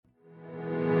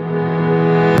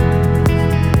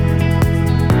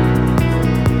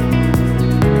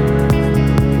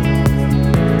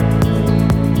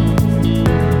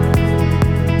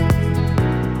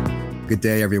Good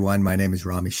day, everyone. My name is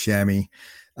Rami Shami.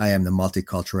 I am the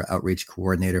Multicultural Outreach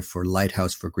Coordinator for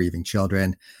Lighthouse for Grieving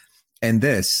Children. And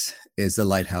this is the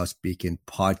Lighthouse Beacon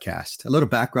podcast. A little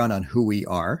background on who we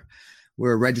are.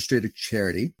 We're a registered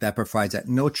charity that provides at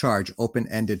no charge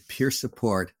open-ended peer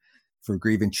support for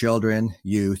grieving children,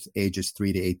 youth ages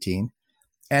 3 to 18,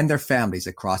 and their families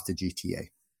across the GTA.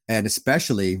 And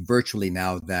especially virtually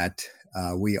now that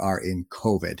we are in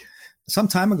COVID. Some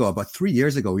time ago, about 3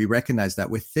 years ago, we recognized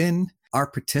that within our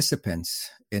participants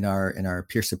in our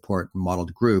peer support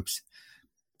modeled groups,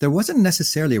 there wasn't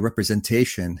necessarily a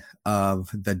representation of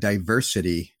the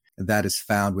diversity that is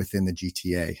found within the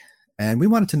GTA. And we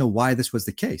wanted to know why this was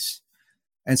the case.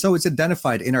 And so it's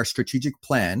identified in our strategic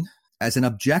plan as an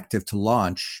objective to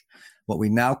launch what we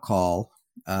now call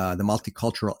the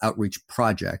Multicultural Outreach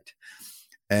Project.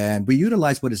 And we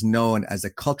utilize what is known as a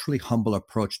culturally humble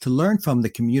approach to learn from the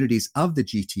communities of the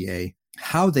GTA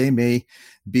how they may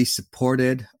be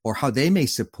supported or how they may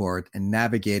support and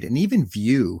navigate and even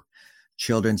view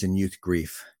children's and youth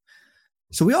grief.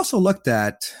 So we also looked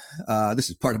at, this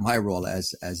is part of my role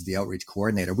as the outreach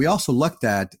coordinator, we also looked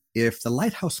at if the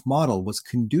Lighthouse model was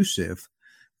conducive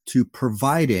to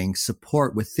providing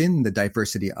support within the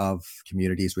diversity of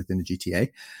communities within the GTA.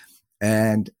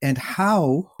 And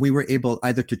how we were able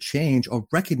either to change or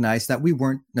recognize that we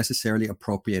weren't necessarily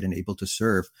appropriate and able to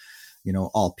serve,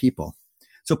 all people.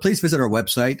 So please visit our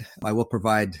website. I will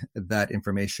provide that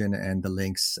information and the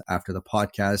links after the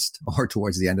podcast or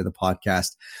towards the end of the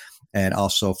podcast. And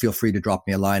also feel free to drop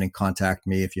me a line and contact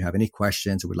me if you have any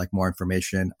questions or would like more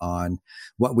information on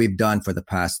what we've done for the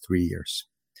past 3 years.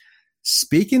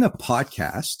 Speaking of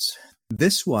podcasts,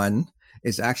 this one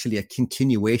is actually a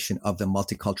continuation of the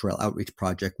Multicultural Outreach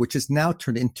Project, which has now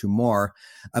turned into more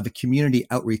of a community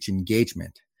outreach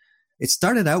engagement. It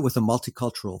started out with a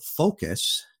multicultural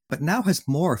focus, but now has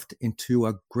morphed into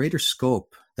a greater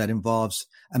scope that involves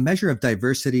a measure of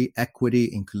diversity,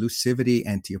 equity, inclusivity,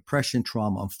 anti-oppression,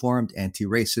 trauma-informed,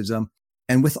 anti-racism.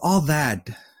 And with all that,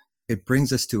 it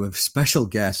brings us to a special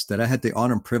guest that I had the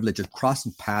honor and privilege of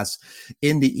crossing paths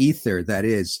in the ether that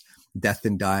is death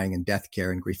and dying and death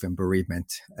care and grief and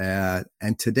bereavement.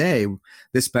 And today,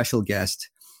 this special guest,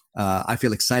 I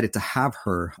feel excited to have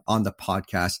her on the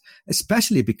podcast,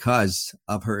 especially because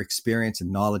of her experience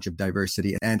and knowledge of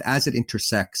diversity and as it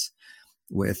intersects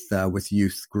with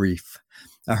youth grief.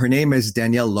 Her name is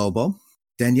Danielle Lobo.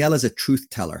 Danielle is a truth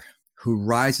teller who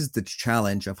rises to the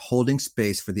challenge of holding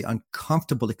space for the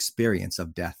uncomfortable experience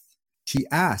of death. She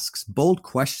asks bold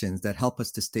questions that help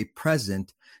us to stay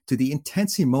present to the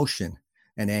intense emotion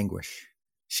and anguish.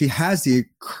 She has the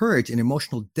courage and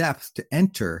emotional depth to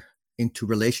enter into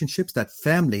relationships that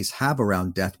families have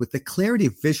around death with the clarity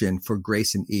of vision for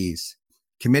grace and ease.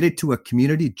 Committed to a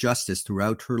community justice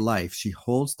throughout her life, she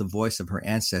holds the voice of her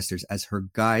ancestors as her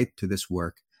guide to this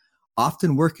work,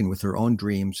 often working with her own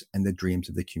dreams and the dreams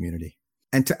of the community.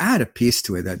 And to add a piece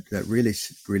to it that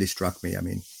really struck me,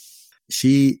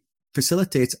 she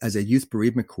facilitates as a Youth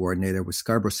Bereavement Coordinator with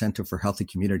Scarborough Centre for Healthy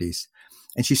Communities.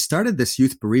 And she started this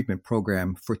youth bereavement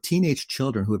program for teenage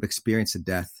children who have experienced a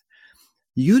death,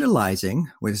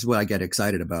 utilizing, which is what I get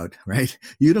excited about, right?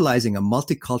 Utilizing a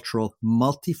multicultural,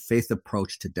 multi-faith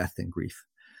approach to death and grief.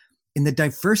 In the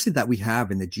diversity that we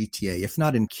have in the GTA, if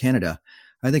not in Canada,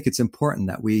 I think it's important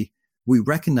that we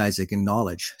recognize and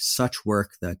acknowledge such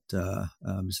work that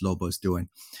Ms. Lobo is doing.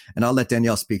 And I'll let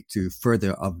Danielle speak to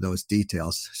further of those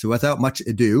details. So without much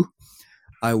ado,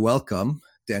 I welcome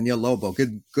Danielle Lobo.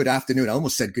 Good afternoon. I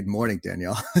almost said good morning,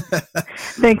 Danielle.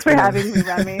 Thanks for having me,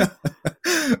 Remy.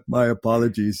 My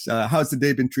apologies. How's the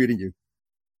day been treating you?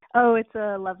 Oh, it's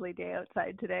a lovely day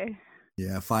outside today.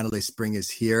 Yeah, finally spring is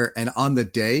here. And on the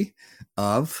day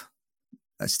of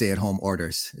stay-at-home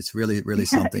orders. It's really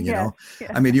something, you know.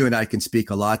 Yeah. You and I can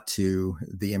speak a lot to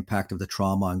the impact of the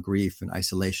trauma and grief and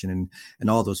isolation and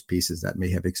all those pieces that may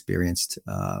have experienced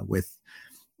with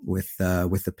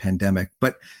the pandemic.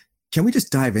 But can we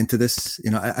just dive into this?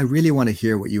 I really want to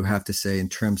hear what you have to say in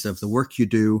terms of the work you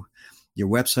do. Your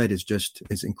website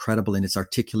is incredible in its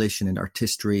articulation and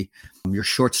artistry. Your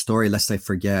short story, lest I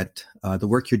forget, the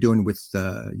work you're doing with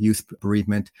youth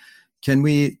bereavement. Can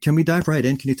we dive right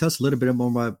in? Can you tell us a little bit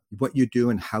more about what you do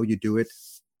and how you do it?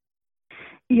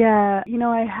 Yeah,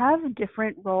 I have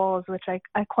different roles, which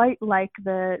I quite like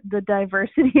the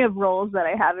diversity of roles that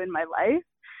I have in my life.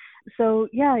 So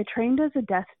yeah, I trained as a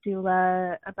death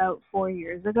doula about 4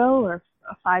 years ago or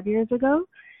 5 years ago.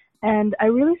 And I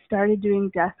really started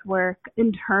doing death work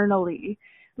internally,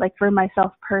 like for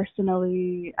myself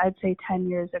personally, I'd say 10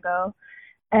 years ago.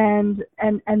 And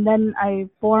then I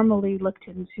formally looked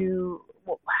into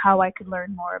how I could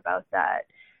learn more about that.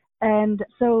 And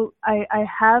so I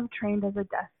have trained as a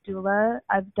death doula.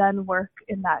 I've done work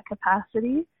in that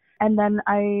capacity. And then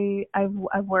I've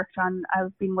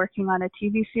been working on a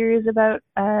TV series about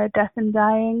death and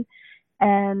dying,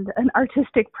 and an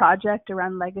artistic project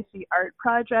around legacy art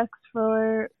projects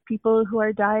for people who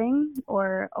are dying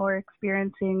or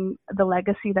experiencing the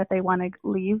legacy that they want to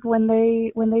leave when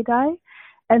they die.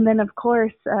 And then, of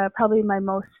course, probably my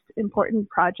most important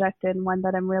project, and one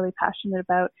that I'm really passionate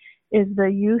about, is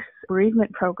the Youth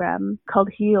Bereavement Program called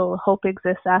HEAL, Hope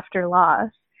Exists After Loss.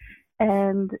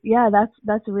 And yeah,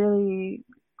 that's really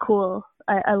cool.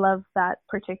 I love that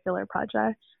particular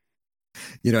project.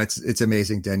 You know, it's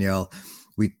amazing, Danielle.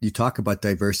 You talk about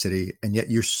diversity, and yet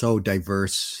you're so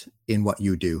diverse in what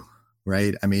you do,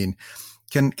 right? I mean,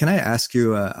 can I ask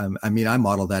you? I mean, I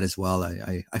model that as well.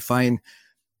 I find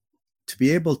to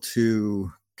be able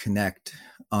to connect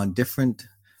on different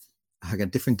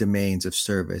domains of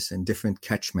service and different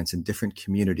catchments and different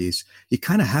communities, you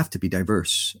kind of have to be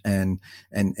diverse and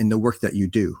the work that you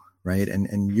do, right?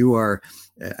 And you are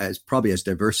as probably as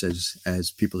diverse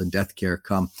as people in death care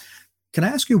come. Can I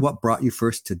ask you what brought you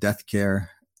first to death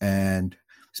care, and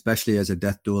especially as a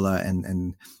death doula,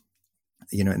 and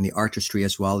you know, in the artistry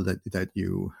as well that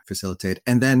you facilitate,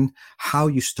 and then how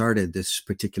you started this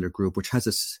particular group, which has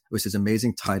this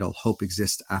amazing title, Hope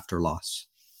Exists After Loss?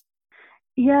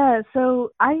 Yeah, so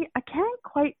I can't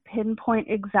quite pinpoint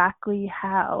exactly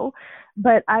how,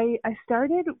 but I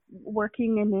started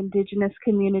working in Indigenous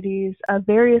communities,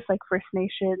 various like First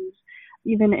Nations,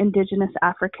 even Indigenous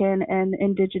African and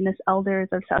Indigenous elders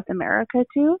of South America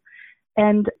too,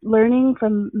 and learning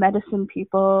from medicine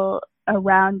people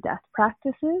around death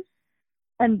practices.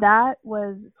 And that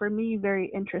was, for me, very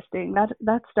interesting.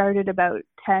 That started about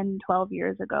 10, 12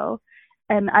 years ago.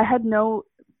 And I had no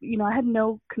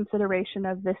consideration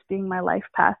of this being my life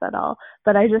path at all,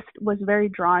 but I just was very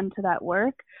drawn to that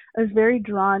work. I was very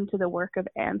drawn to the work of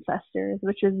ancestors,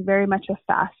 which is very much a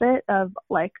facet of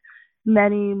like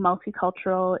many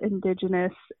multicultural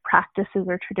Indigenous practices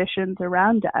or traditions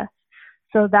around death.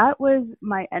 So that was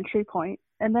my entry point.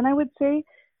 And then I would say,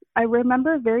 I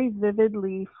remember very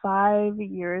vividly 5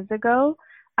 years ago,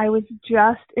 I was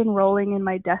just enrolling in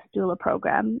my death doula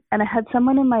program, and I had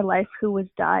someone in my life who was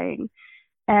dying.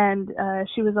 And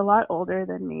she was a lot older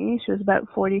than me. She was about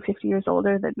 40, 50 years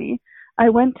older than me. I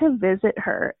went to visit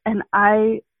her, and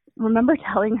I remember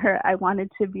telling her I wanted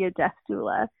to be a death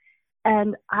doula.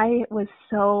 And I was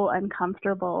so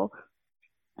uncomfortable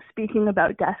speaking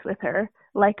about death with her.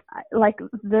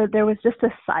 There was just a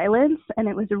silence, and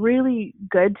it was really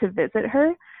good to visit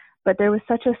her, but there was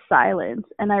such a silence.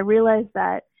 And I realized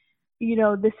that, you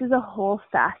know, this is a whole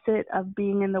facet of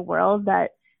being in the world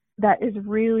that is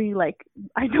really like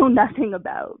I know nothing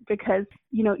about, because,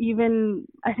 you know, even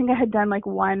I think I had done like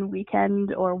one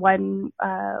weekend or one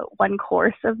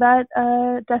course of that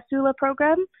death doula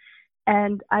program,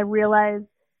 and I realized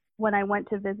when I went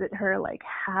to visit her like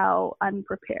how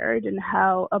unprepared and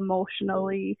how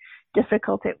emotionally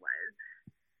difficult it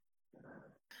was.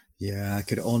 Yeah, I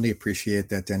could only appreciate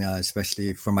that, Danielle,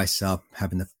 especially for myself,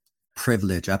 having the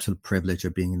absolute privilege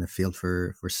of being in the field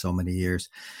for so many years.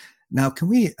 Now,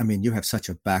 I mean, you have such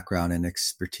a background and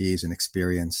expertise and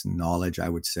experience and knowledge, I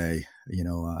would say, you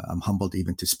know, I'm humbled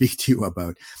even to speak to you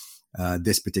about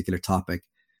this particular topic.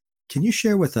 Can you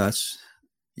share with us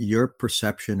your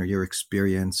perception or your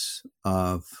experience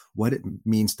of what it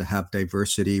means to have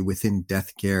diversity within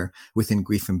death care, within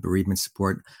grief and bereavement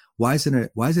support? Why is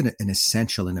it an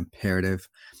essential and imperative,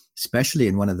 especially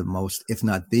in one of the most, if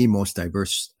not the most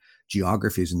diverse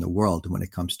geographies in the world when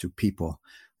it comes to people?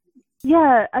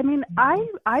 Yeah, I mean, I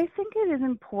think it is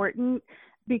important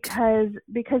because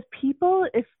people,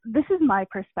 if this is my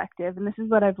perspective, and this is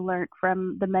what I've learned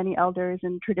from the many elders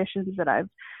and traditions that I've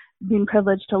been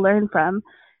privileged to learn from,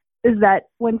 is that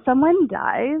when someone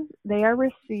dies, they are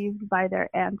received by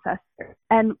their ancestors.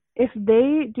 And if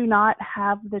they do not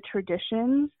have the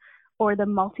traditions or the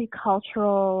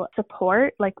multicultural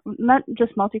support, like not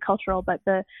just multicultural, but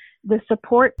the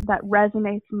support that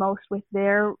resonates most with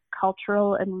their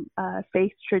cultural and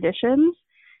faith traditions,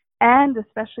 and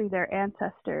especially their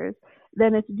ancestors,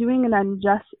 then it's doing an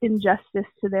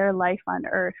injustice to their life on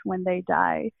earth when they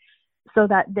die, so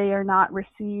that they are not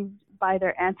received by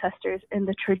their ancestors in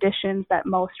the traditions that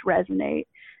most resonate.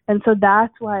 And so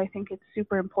that's why I think it's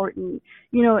super important.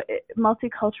 You know,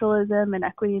 multiculturalism and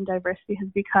equity and diversity has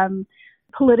become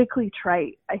politically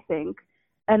trite, I think.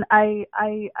 And I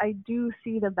do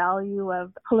see the value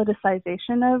of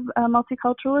politicization of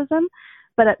multiculturalism,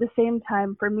 but at the same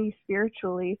time, for me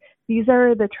spiritually, these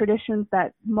are the traditions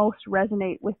that most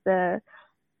resonate with the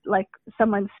like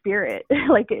someone's spirit.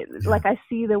 Like I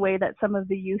see the way that some of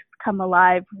the youth come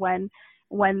alive when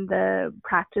the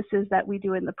practices that we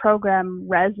do in the program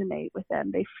resonate with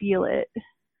them. They feel it.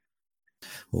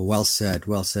 Well said,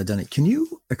 Danny. Can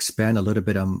you expand a little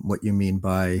bit on what you mean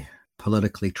by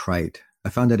politically trite? I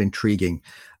found that intriguing.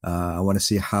 I want to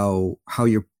see how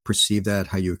you perceive that,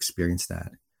 how you experience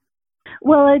that.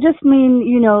 Well, I just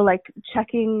mean, like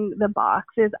checking the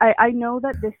boxes. I know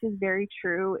that this is very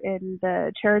true in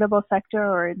the charitable sector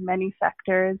or in many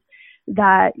sectors,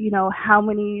 that, how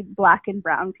many Black and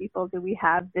brown people do we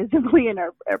have visibly in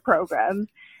our programs?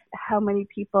 How many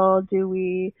people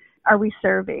are we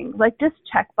serving? Like just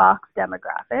checkbox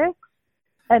demographics.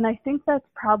 And I think that's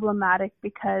problematic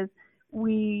because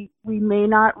we may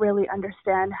not really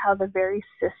understand how the very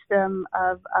system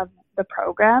of the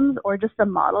programs, or just the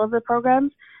model of the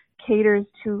programs, caters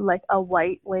to like a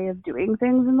white way of doing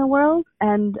things in the world.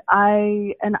 And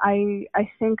I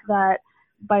think that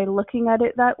by looking at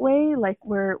it that way, like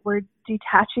we're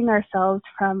detaching ourselves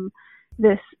from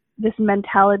this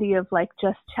mentality of like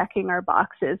just checking our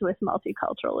boxes with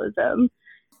multiculturalism.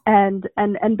 And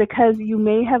because you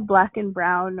may have Black and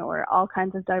brown or all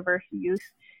kinds of diverse youth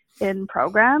in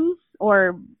programs,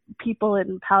 or people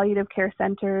in palliative care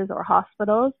centers or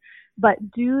hospitals, but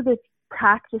do the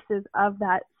practices of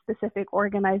that specific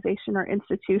organization or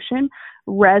institution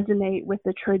resonate with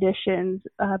the traditions,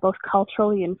 both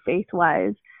culturally and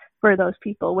faith-wise, for those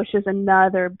people, which is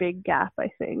another big gap, I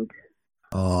think.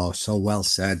 Oh, so well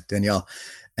said, Danielle.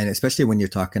 And especially when you're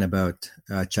talking about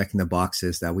checking the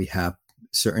boxes that we have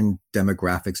certain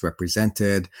demographics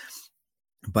represented.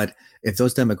 But if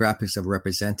those demographics are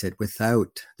represented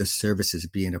without the services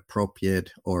being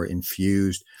appropriate or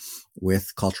infused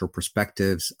with cultural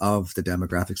perspectives of the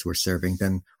demographics we're serving,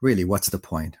 then really, what's the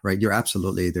point, right? You're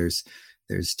absolutely, there's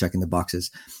checking the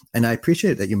boxes. And I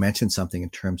appreciate that you mentioned something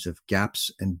in terms of gaps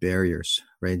and barriers,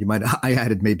 right? I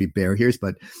added maybe barriers,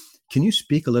 but can you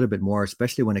speak a little bit more,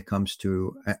 especially when it comes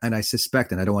to, and I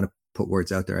suspect, and I don't want to put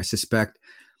words out there, I suspect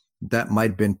that might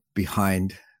have been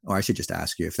behind, or I should just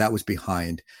ask you if that was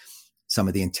behind some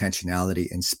of the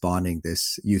intentionality in spawning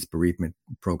this youth bereavement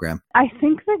program. I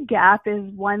think the gap is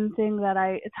one thing that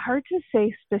it's hard to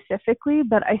say specifically,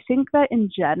 but I think that in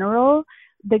general,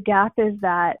 the gap is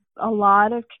that a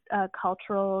lot of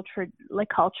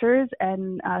cultures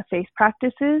and faith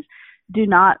practices do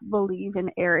not believe in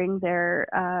airing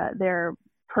their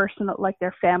personal, like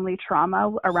their family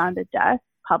trauma around a death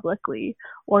publicly,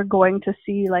 or going to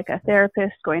see like a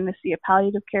therapist, going to see a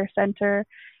palliative care center,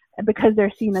 because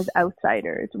they're seen as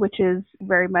outsiders, which is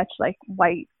very much like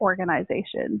white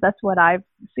organizations. That's what I've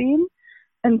seen.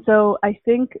 And so I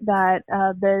think that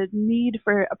the need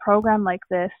for a program like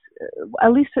this,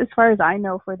 at least as far as I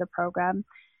know for the program,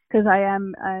 because I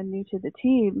am new to the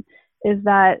team, is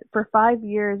that for 5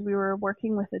 years we were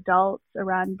working with adults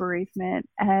around bereavement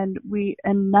and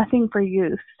nothing for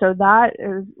youth. So that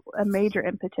is a major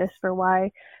impetus for why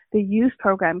the youth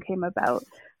program came about.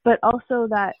 But also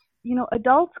that,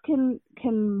 adults can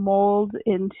mold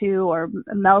into or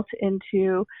melt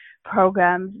into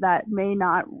programs that may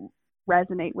not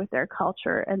resonate with their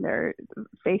culture and their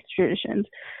faith traditions.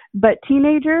 But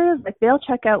teenagers, like, they'll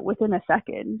check out within a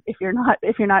second if you're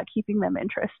not keeping them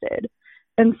interested.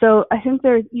 And so I think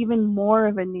there's even more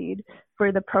of a need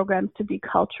for the programs to be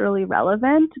culturally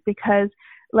relevant, because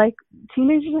like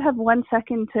teenagers have 1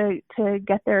 second to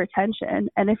get their attention.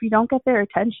 And if you don't get their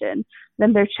attention,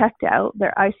 then they're checked out,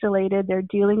 they're isolated, they're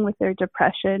dealing with their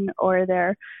depression or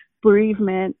their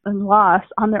bereavement and loss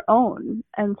on their own.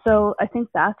 And so I think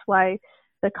that's why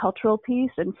the cultural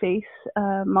piece and faith,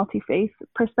 multi-faith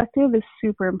perspective is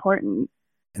super important.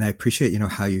 And I appreciate,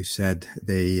 how you said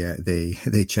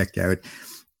they checked out.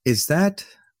 Is that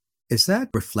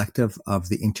reflective of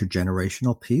the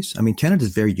intergenerational piece? I mean, Canada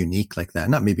is very unique like that.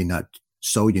 Maybe not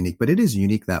so unique, but it is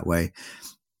unique that way.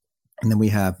 And then we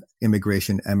have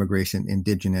immigration, emigration,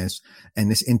 Indigenous,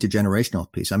 and this intergenerational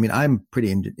piece. I mean, I'm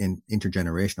pretty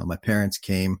intergenerational. My parents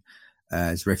came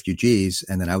as refugees,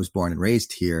 and then I was born and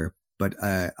raised here. But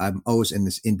I'm always in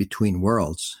this in-between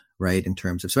worlds, right? In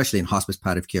terms of, especially in hospice,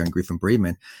 palliative care, and grief and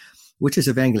bereavement, which is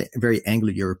a very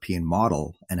Anglo-European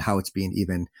model, and how it's being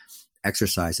even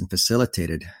exercised and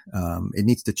facilitated. It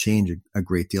needs to change a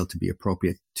great deal to be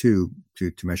appropriate to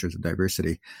measures of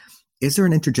diversity. Is there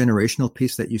an intergenerational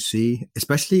piece that you see?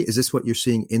 Especially, is this what you're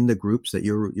seeing in the groups that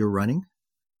you're running?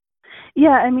 Yeah,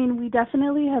 I mean, we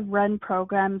definitely have run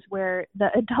programs where the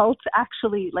adults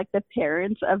actually, like the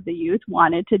parents of the youth,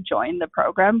 wanted to join the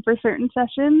program for certain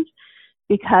sessions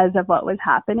because of what was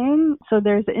happening. So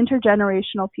there's the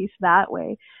intergenerational piece that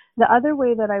way. The other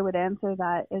way that I would answer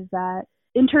that is that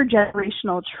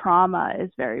intergenerational trauma is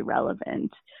very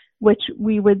relevant, which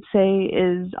we would say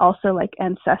is also like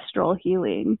ancestral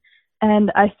healing.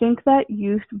 And I think that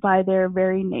youth, by their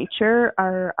very nature,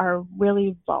 are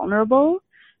really vulnerable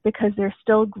because they're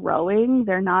still growing.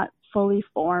 They're not fully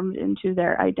formed into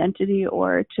their identity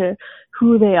or to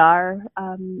who they are,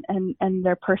 and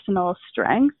their personal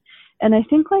strength. And I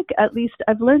think, like, at least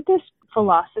I've learned this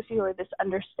philosophy or this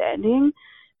understanding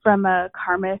from a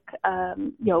karmic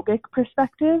yogic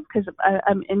perspective, because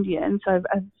I'm Indian, so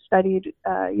I've studied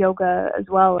yoga as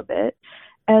well a bit.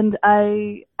 And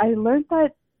I learned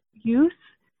that youth,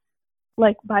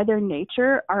 like, by their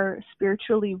nature, are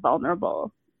spiritually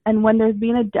vulnerable. And when there's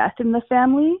been a death in the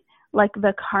family, like,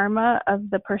 the karma of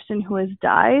the person who has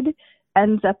died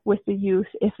ends up with the youth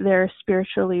if they're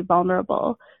spiritually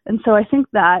vulnerable. And so I think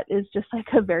that is just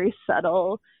like a very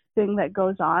subtle thing that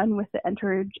goes on with the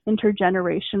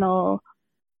intergenerational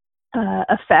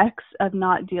effects of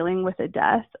not dealing with a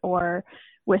death or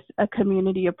with a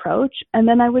community approach. And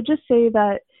then I would just say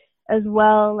that as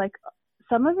well, like,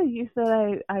 some of the youth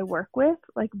that I work with,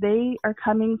 like, they are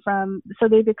coming from, so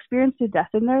they've experienced a death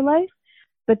in their life,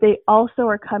 but they also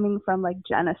are coming from, like,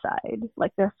 genocide.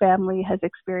 Like, their family has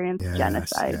experienced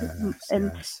genocide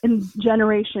in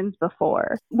generations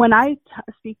before. When I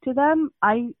speak to them,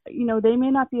 they may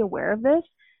not be aware of this,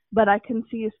 but I can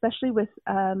see, especially with,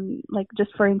 like,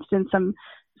 just for instance, some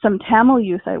Tamil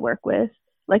youth I work with,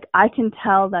 like, I can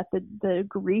tell that the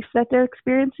grief that they're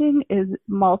experiencing is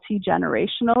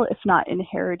multi-generational, if not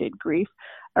inherited grief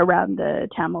around the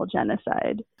Tamil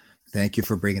genocide. Thank you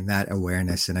for bringing that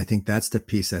awareness. And I think that's the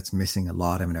piece that's missing a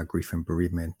lot in our grief and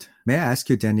bereavement. May I ask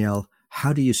you, Danielle,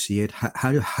 how do you see it?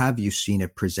 How have you seen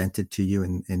it presented to you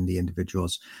in the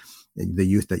individuals, the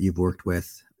youth that you've worked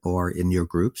with or in your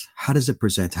groups? How does it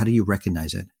present? How do you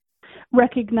recognize it?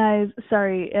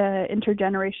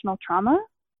 Intergenerational trauma?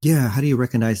 Yeah, how do you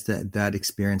recognize that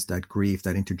experience, that grief,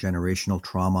 that intergenerational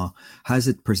trauma? How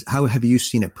have you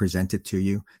seen it presented to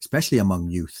you, especially among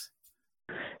youth?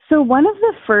 So one of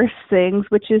the first things,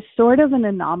 which is sort of an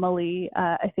anomaly,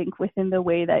 I think, within the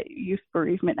way that youth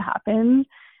bereavement happens,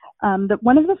 that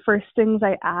one of the first things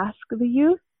I ask the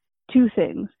youth, two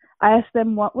things. I ask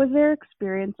them, what was their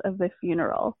experience of the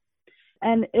funeral?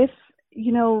 And if,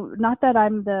 not that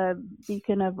I'm the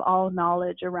beacon of all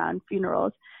knowledge around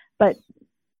funerals, but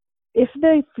if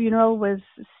the funeral was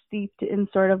steeped in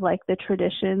sort of like the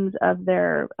traditions of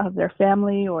their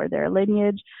family or their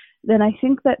lineage, then I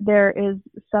think that there is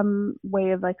some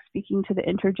way of, like, speaking to the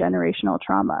intergenerational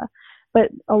trauma.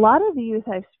 But a lot of the youth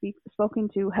I've spoken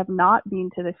to have not been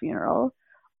to the funeral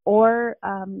or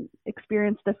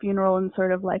experienced the funeral in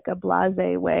sort of like a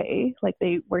blasé way, like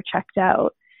they were checked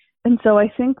out. And so I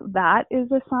think that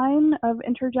is a sign of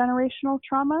intergenerational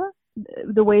trauma,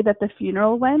 the way that the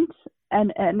funeral went,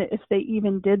 and if they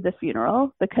even did the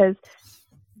funeral, because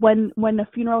when a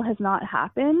funeral has not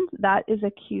happened, that is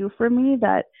a cue for me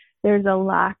that there's a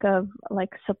lack of,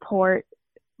 like, support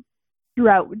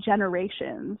throughout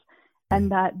generations,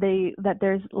 and that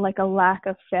there's, like, a lack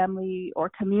of family or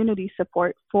community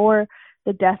support for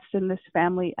the deaths in this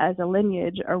family as a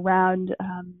lineage around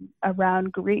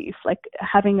grief. Like,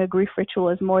 having a grief ritual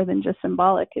is more than just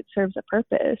symbolic; it serves a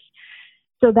purpose.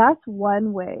 So that's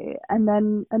one way. And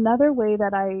then another way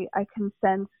that I can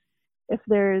sense if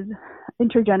there's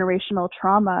intergenerational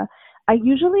trauma, I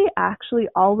usually actually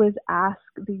always ask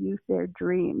the youth their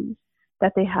dreams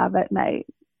that they have at night.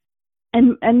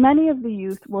 And many of the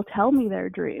youth will tell me their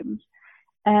dreams.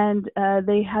 And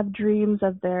they have dreams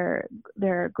of their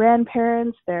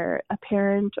grandparents, a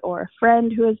parent or a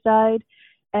friend who has died.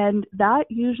 And that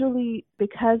usually,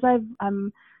 because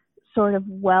I'm sort of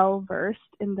well-versed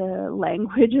in the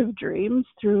language of dreams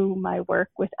through my work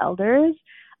with elders,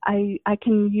 I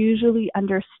can usually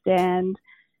understand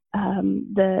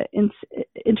the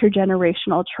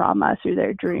intergenerational trauma through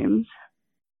their dreams.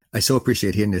 I so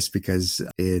appreciate hearing this because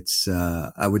it's,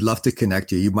 I would love to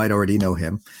connect you. You might already know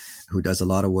him, who does a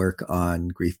lot of work on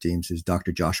grief teams, is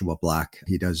Dr. Joshua Black.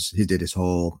 He did his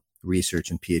whole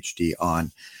research and PhD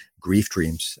on grief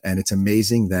dreams. And it's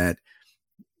amazing that,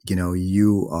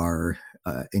 you are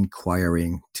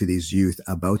inquiring to these youth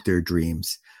about their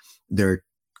dreams, their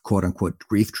quote unquote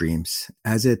grief dreams,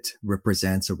 as it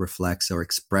represents or reflects or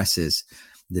expresses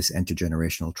this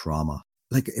intergenerational trauma.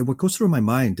 Like, what goes through my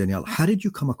mind, Danielle, how did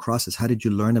you come across this? How did you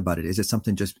learn about it? Is it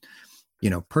something just,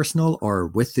 personal or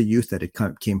with the youth that it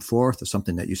came forth, or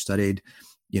something that you studied,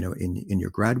 in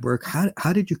your grad work?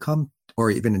 How did you come,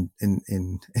 or even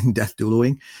in death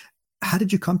doulaing, How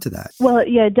did you come to that? Well,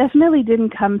 yeah, it definitely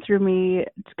didn't come to me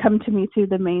through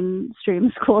the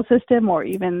mainstream school system or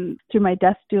even through my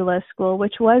death doula school,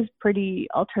 which was pretty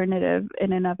alternative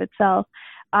in and of itself.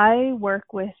 I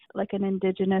work with like an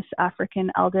Indigenous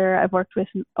African elder. I've worked with,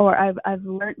 or I've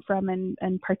learned from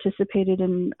and participated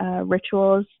in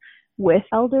rituals with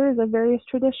elders of various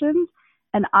traditions.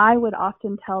 And I would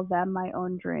often tell them my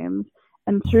own dreams.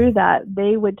 And through that,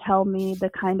 they would tell me the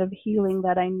kind of healing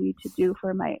that I need to do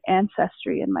for my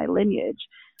ancestry and my lineage.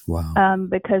 Wow.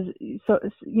 Because, so,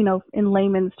 you know, in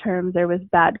layman's terms, there was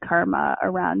bad karma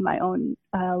around my own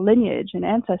lineage and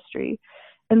ancestry.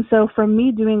 And so from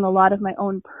me doing a lot of my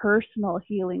own personal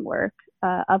healing work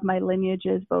of my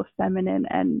lineages, both feminine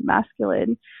and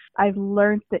masculine, I've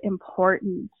learned the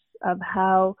importance of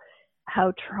how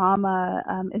trauma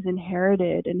is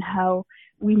inherited and how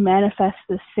we manifest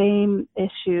the same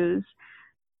issues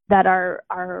that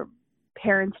our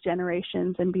parents'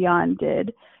 generations and beyond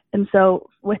did. And so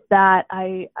with that,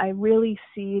 I really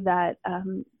see that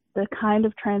the kind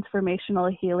of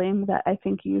transformational healing that I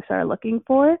think youth are looking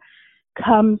for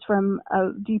comes from a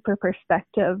deeper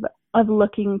perspective of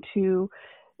looking to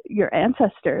your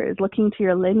ancestors, looking to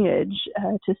your lineage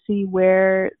to see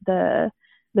where the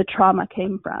trauma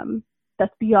came from.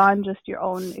 That's beyond just your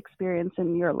own experience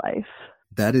in your life.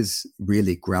 That is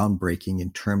really groundbreaking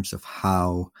in terms of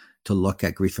how to look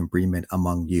at grief and bereavement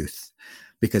among youth.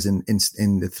 Because in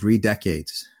the 3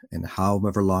 decades and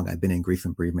however long I've been in grief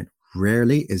and bereavement,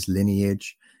 rarely is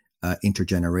lineage,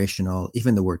 intergenerational,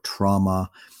 even the word trauma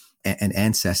and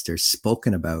ancestors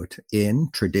spoken about in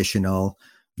traditional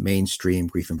mainstream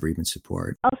grief and bereavement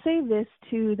support. I'll say this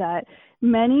too, that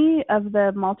many of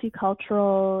the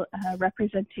multicultural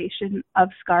representation of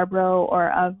Scarborough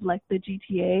or of like the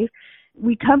GTA,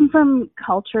 we come from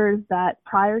cultures that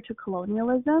prior to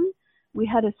colonialism, we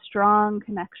had a strong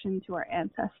connection to our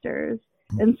ancestors.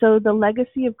 And so the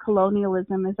legacy of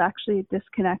colonialism is actually a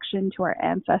disconnection to our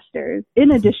ancestors,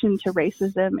 in addition to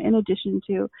racism, in addition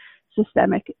to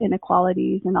systemic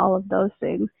inequalities and all of those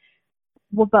things.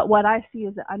 Well, but what I see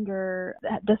is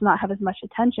that does not have as much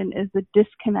attention is the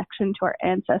disconnection to our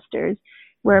ancestors,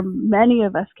 where many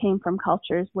of us came from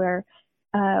cultures where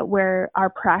our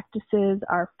practices,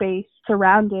 our faith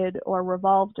surrounded or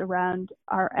revolved around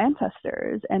our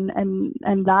ancestors, and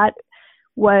that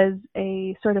was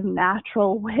a sort of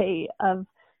natural way of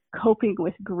coping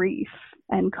with grief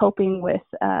and coping with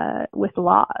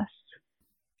loss.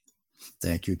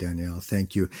 Thank you, Danielle.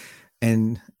 Thank you.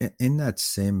 And in that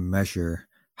same measure,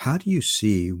 how do you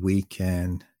see we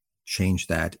can change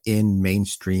that in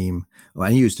mainstream? Well,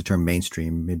 I use the term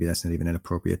mainstream. Maybe that's not even an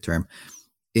appropriate term.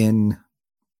 In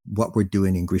what we're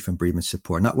doing in grief and bereavement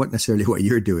support, not necessarily what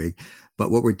you're doing, but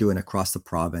what we're doing across the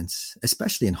province,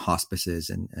 especially in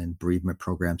hospices and bereavement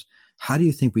programs. How do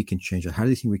you think we can change it? How do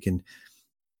you think we can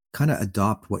kind of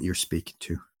adopt what you're speaking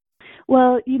to?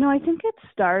 Well, I think it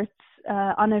starts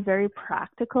on a very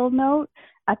practical note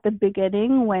at the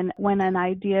beginning when an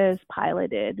idea is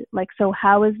piloted. Like, so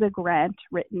how is the grant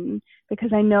written?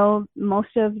 Because I know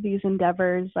most of these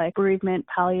endeavors, like bereavement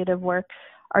palliative work,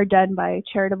 are done by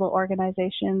charitable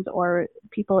organizations or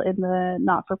people in the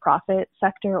not-for-profit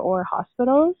sector or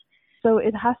hospitals. So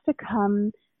it has to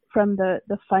come from the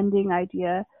funding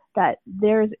idea that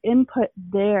there's input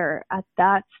there at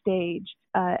that stage,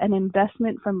 an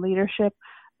investment from leadership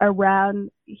around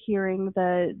hearing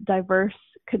the diverse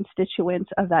constituents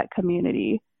of that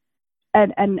community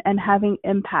and having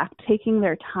impact, taking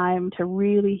their time to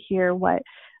really hear what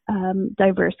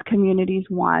diverse communities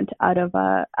want out of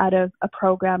a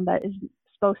program that is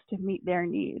supposed to meet their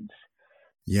needs.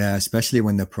 Yeah, especially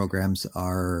when the programs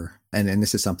are, and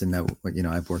this is something that,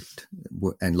 I've worked,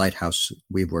 and Lighthouse,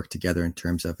 we've worked together in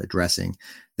terms of addressing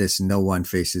this. No one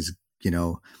faces,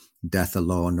 death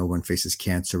alone. No one faces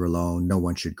cancer alone. No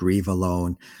one should grieve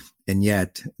alone. And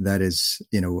yet that is,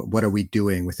 what are we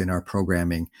doing within our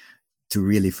programming to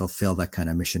really fulfill that kind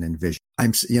of mission and vision?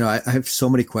 I have so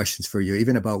many questions for you,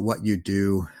 even about what you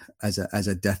do as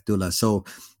a death doula. So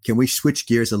can we switch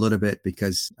gears a little bit?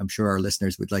 Because I'm sure our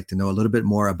listeners would like to know a little bit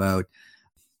more about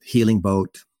Healing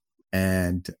Boat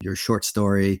and your short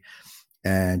story,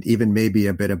 and even maybe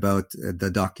a bit about the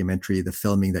documentary, the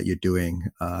filming that you're doing,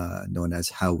 known as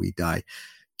How We Die.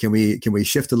 Can we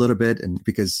shift a little bit? And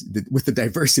because with the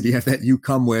diversity that you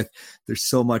come with, there's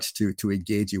so much to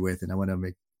engage you with, and I want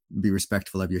to be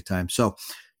respectful of your time. So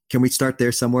can we start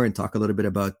there somewhere and talk a little bit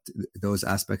about those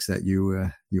aspects that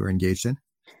you were engaged in?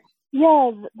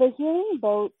 Yeah, the Healing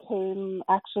Boat came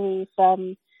actually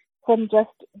from just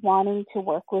wanting to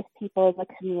work with people in the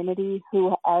community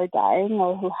who are dying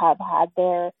or who have had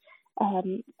their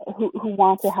who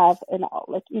want to have an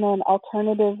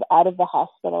alternative out of the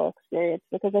hospital experience,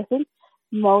 because I think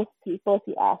most people, if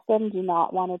you ask them, do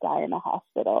not want to die in a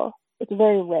hospital. It's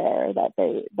very rare that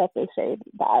they say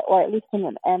that, or at least in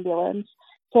an ambulance.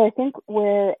 So I think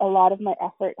where a lot of my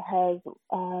effort has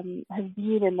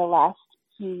been in the last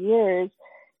few years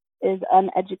is on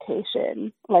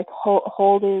education, like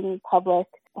holding public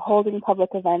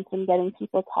events and getting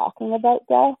people talking about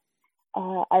death.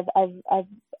 I've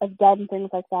done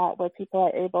things like that where people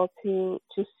are able to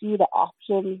see the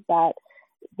options that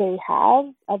they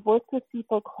have. I've worked with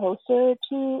people closer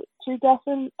to death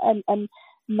and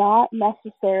not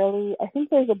necessarily. I think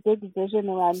there's a big vision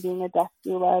around being a death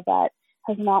doula that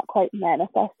has not quite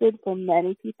manifested for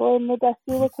many people in the death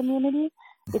doula community,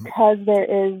 because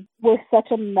we're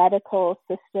such a medical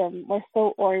system. We're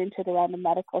so oriented around the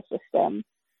medical system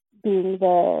being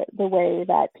the way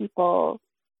that people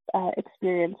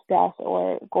experience death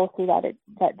or go through that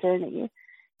journey.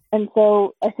 And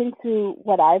so I think through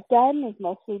what I've done is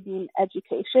mostly been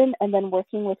education, and then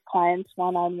working with clients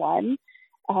one-on-one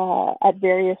at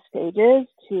various stages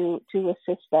to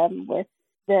assist them with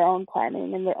their own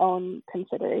planning and their own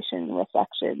consideration and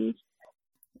reflections.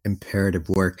 Imperative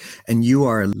work. And you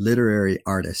are a literary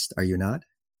artist, are you not?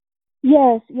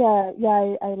 Yes, yeah.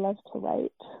 I love to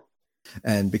write.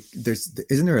 And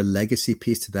isn't there a legacy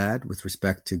piece to that with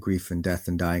respect to grief and death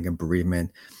and dying and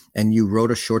bereavement? And you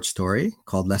wrote a short story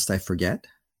called Lest I Forget.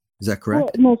 Is that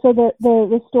correct? No, so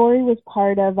the story was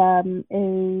part of a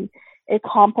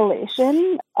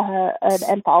compilation, an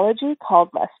anthology called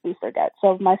Lest We Forget.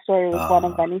 So my story was one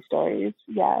of many stories.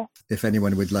 Yeah. If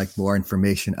anyone would like more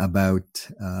information about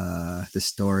the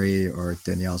story or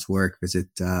Danielle's work, visit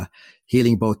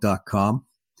healingboat.com.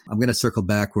 I'm going to circle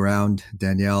back around,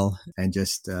 Danielle, and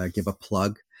just give a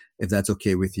plug, if that's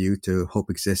okay with you, to Hope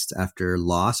Exists After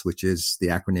Loss, which is the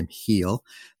acronym HEAL,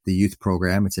 the youth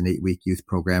program. It's an 8-week youth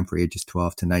program for ages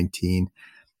 12 to 19.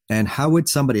 And how would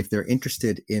somebody, if they're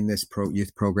interested in this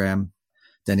youth program,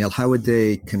 Danielle, how would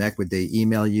they connect? Would they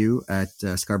email you at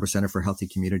Scarborough Centre for Healthy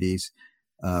Communities?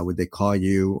 Would they call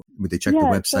you? Would they check the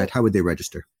website? How would they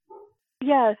register?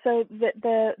 Yeah, so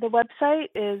the website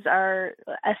is our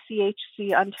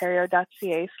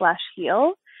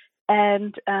SCHContario.ca/heal,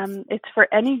 and it's for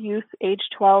any youth age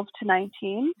 12 to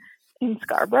 19 in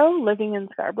Scarborough, living in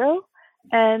Scarborough.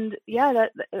 And yeah,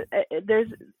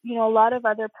 there's, a lot of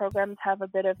other programs have a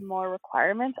bit of more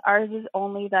requirements. Ours is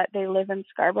only that they live in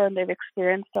Scarborough and they've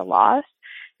experienced a loss.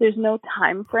 There's no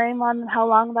time frame on how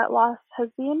long that loss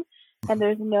has been. And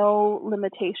there's no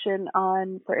limitation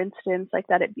on, for instance, like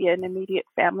that it be an immediate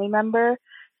family member.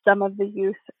 Some of the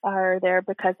youth are there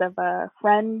because of a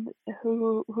friend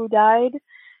who died.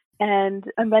 And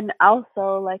then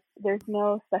also, like, there's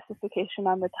no specification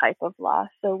on the type of loss.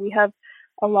 So we have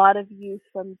a lot of youth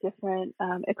from different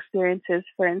experiences.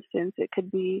 For instance, it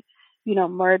could be,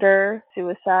 murder,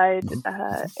 suicide,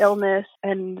 illness,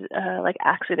 and like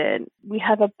accident. We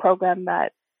have a program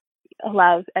that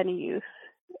allows any youth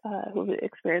who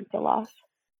experienced a loss.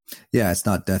 Yeah, it's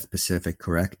not death specific,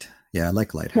 correct? Yeah,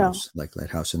 like Lighthouse,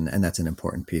 and that's an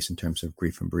important piece in terms of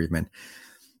grief and bereavement.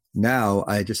 Now,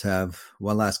 I just have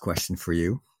one last question for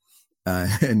you,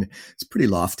 and it's pretty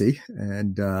lofty.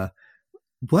 And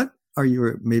what are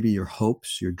your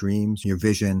hopes, your dreams, your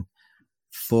vision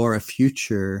for a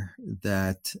future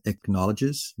that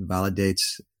acknowledges,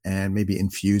 validates, and maybe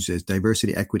infuses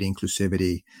diversity, equity,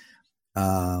 inclusivity,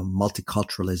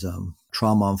 multiculturalism,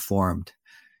 trauma-informed,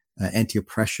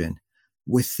 anti-oppression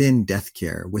within death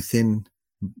care, within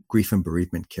grief and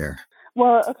bereavement care?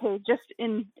 Well, okay, just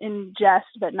in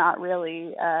jest, but not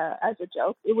really as a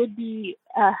joke. It would be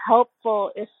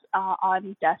helpful if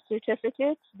on death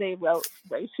certificates they wrote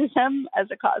racism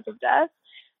as a cause of death,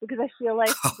 because I feel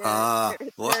like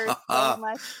there's so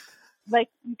much, like,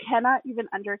 you cannot even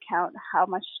undercount how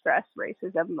much stress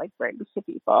racism brings to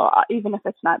people, even if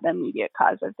it's not the immediate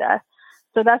cause of death.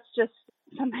 So that's just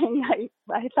something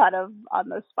I thought of on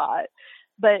the spot.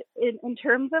 But in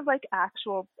terms of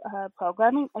actual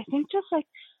programming, I think just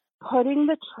putting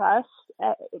the trust,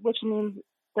 which means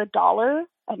the dollar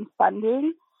and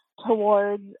funding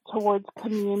towards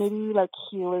community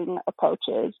healing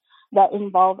approaches that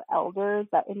involve elders,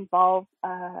 that involve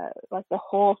the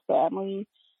whole family,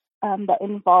 that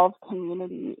involve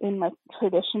community in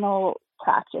traditional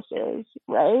practices,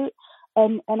 right?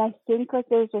 And I think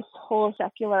there's this whole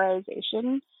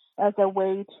secularization as a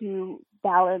way to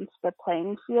balance the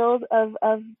playing field of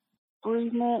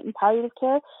bereavement and palliative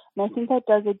care. And I think that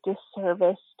does a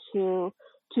disservice to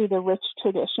the rich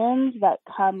traditions that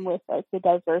come with the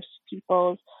diverse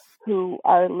peoples who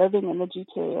are living in the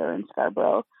GTA or in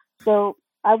Scarborough. So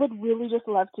I would really just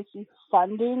love to see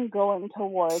funding going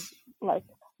towards like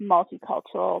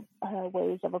multicultural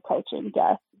ways of approaching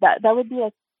death. That would be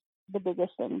like the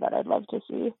biggest thing that I'd love to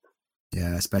see.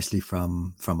 Yeah, especially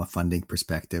from a funding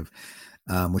perspective,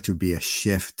 which would be a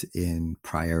shift in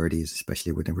priorities,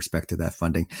 especially with respect to that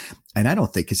funding. And I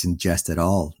don't think it's in jest at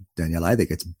all, Danielle. I think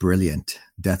it's brilliant,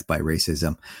 death by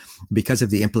racism, because of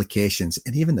the implications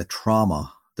and even the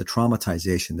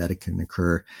traumatization that it can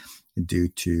occur due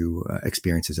to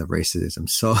experiences of racism.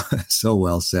 So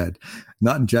well said.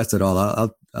 Not in jest at all. I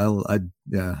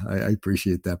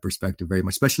appreciate that perspective very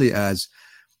much, especially as,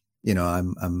 you know,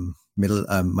 I'm middle.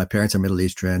 My parents are Middle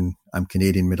Eastern. I'm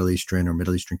Canadian Middle Eastern or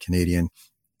Middle Eastern Canadian.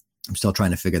 I'm still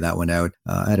trying to figure that one out.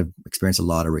 I had to experience a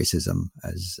lot of racism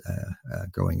as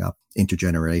growing up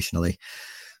intergenerationally.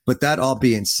 But that all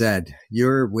being said,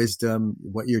 your wisdom,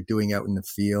 what you're doing out in the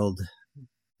field,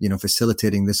 you know,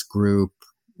 facilitating this group,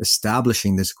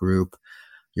 establishing this group,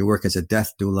 your work as a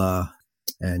death doula,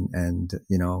 and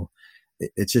you know,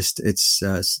 it's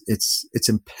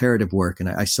imperative work, and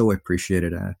I so appreciate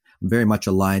it. I'm very much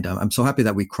aligned. I'm so happy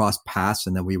that we crossed paths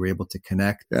and that we were able to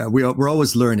connect. We're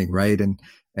always learning, right? And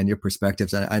your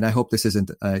perspectives, and I hope this isn't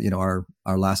you know, our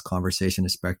last conversation,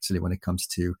 especially when it comes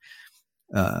to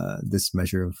this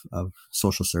measure of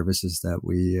social services that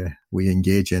we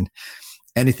engage in.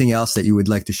 Anything else that you would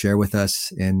like to share with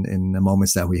us in the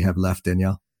moments that we have left,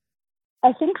 Danielle?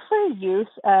 I think for youth,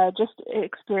 just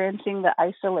experiencing the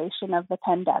isolation of the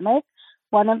pandemic,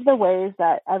 one of the ways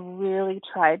that I've really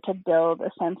tried to build a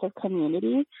sense of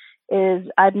community is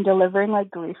I'm delivering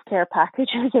like grief care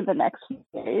packages in the next few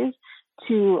days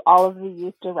to all of the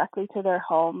youth directly to their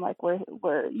home. Like we're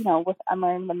you know, with I'm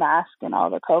wearing the mask and all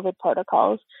the COVID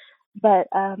protocols, but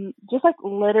just like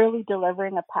literally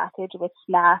delivering a package with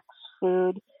snacks,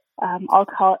 food, all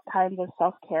kinds of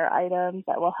self-care items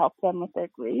that will help them with their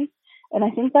grief. And I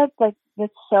think that's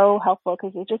so helpful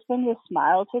because it just brings a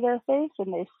smile to their face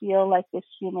and they feel like this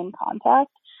human contact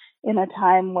in a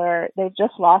time where they've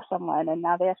just lost someone and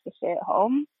now they have to stay at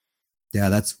home. Yeah,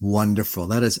 that's wonderful.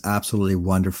 That is absolutely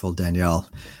wonderful, Danielle.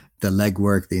 The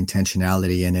legwork, the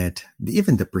intentionality in it,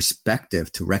 even the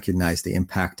perspective to recognize the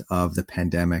impact of the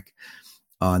pandemic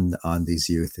on these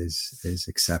youth is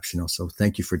exceptional. So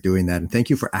thank you for doing that. And thank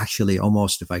you for actually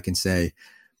almost, if I can say,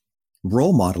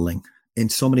 role modeling in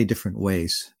so many different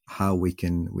ways how we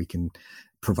can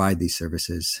provide these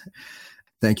services.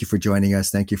 Thank you for joining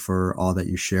us. Thank you for all that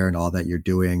you share and all that you're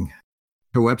doing.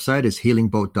 Her website is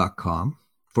healingboat.com.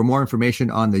 For more information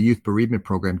on the youth bereavement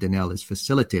program Danielle is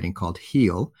facilitating called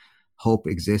HEAL, Hope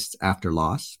Exists After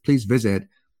Loss, please visit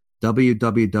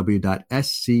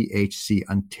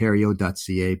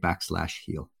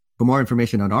www.schcontario.ca/heal. For more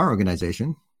information on our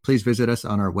organization, please visit us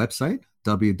on our website,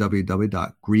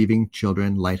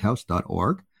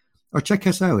 www.grievingchildrenlighthouse.org, or check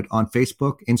us out on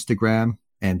Facebook, Instagram,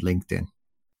 and LinkedIn.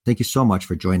 Thank you so much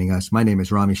for joining us. My name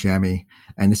is Rami Shami,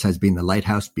 and this has been the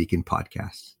Lighthouse Beacon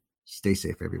Podcast. Stay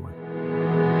safe, everyone.